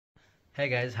Hey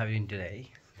guys, how are you doing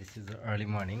today? This is the early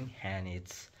morning and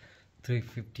it's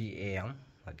 3:50 a.m.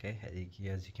 Okay,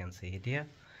 as you can see it here,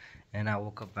 and I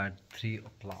woke up at 3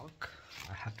 o'clock.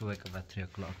 I have to wake up at 3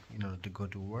 o'clock in order to go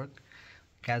to work,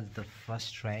 catch the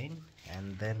first train,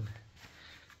 and then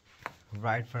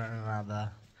ride for another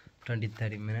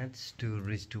 20-30 minutes to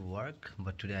reach to work.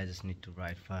 But today I just need to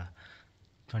ride for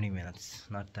 20 minutes,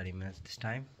 not 30 minutes this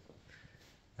time.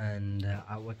 And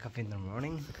I wake up in the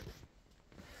morning.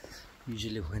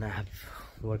 Usually when I have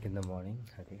work in the morning.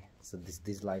 Okay, so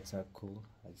these lights are cool.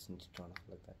 I just need to turn off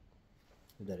like that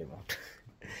with the remote.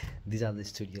 These are the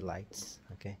studio lights.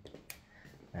 Okay,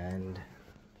 and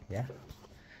yeah,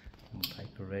 bike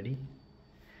ready.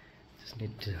 Just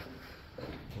need to,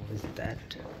 what is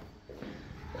that?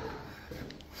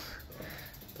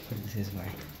 This is my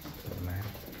man.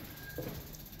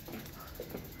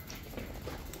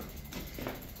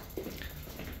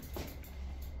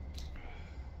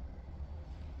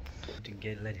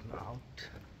 To let him out,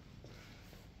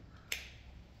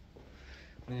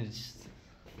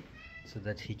 so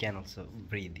that he can also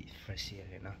breathe the fresh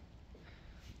air,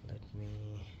 Let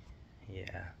me,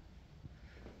 yeah,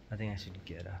 I think I should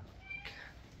get up.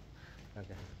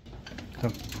 Okay,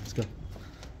 come, let's go,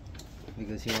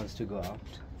 because he wants to go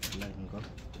out. Let him go,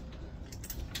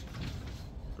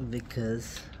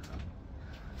 because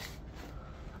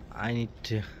I need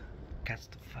to catch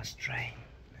the first train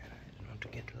and I don't want to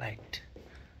get late.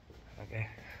 Okay,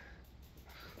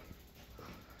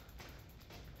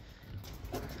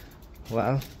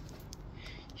 well,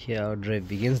 here our drive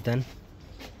begins then.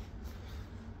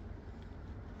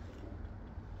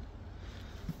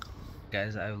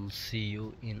 Guys, I will see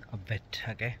you in a bit.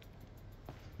 Okay,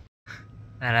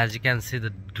 and as you can see,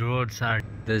 the roads are,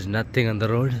 there's nothing on the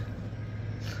road,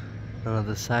 none of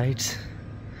the sides.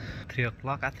 3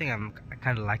 o'clock, I think I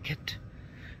kind of like it.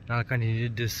 Now I'll continue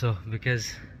to do so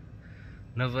because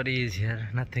nobody is here,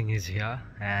 nothing is here,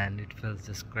 and it feels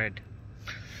just great.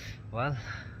 Well,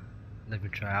 let me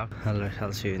try out.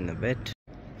 I'll see you in a bit.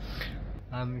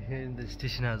 I'm here in the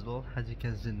station as well. As you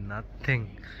can see,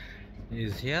 nothing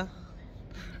is here.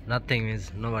 Nothing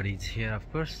means nobody is here,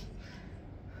 of course,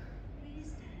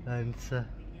 and it's a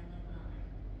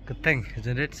good thing,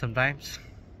 isn't it? Sometimes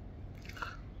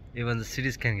even the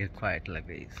cities can get quiet like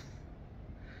this.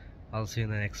 I'll see you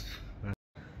in the next.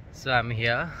 So I'm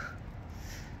here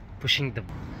pushing the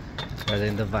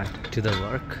bike to the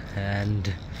work,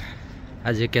 and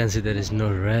as you can see, there is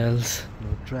no rails, no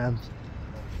trams,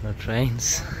 no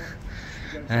trains,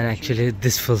 and actually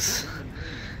this feels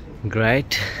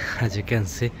great, as you can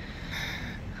see.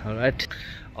 Alright,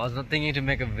 I was not thinking to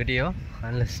make a video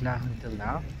until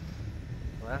now.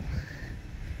 Well,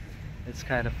 it's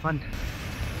kind of fun.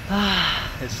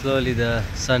 It's slowly, the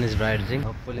sun is rising.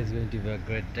 Hopefully it's going to be a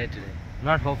great day today.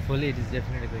 Not hopefully, it is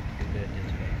definitely going to be a great day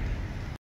today.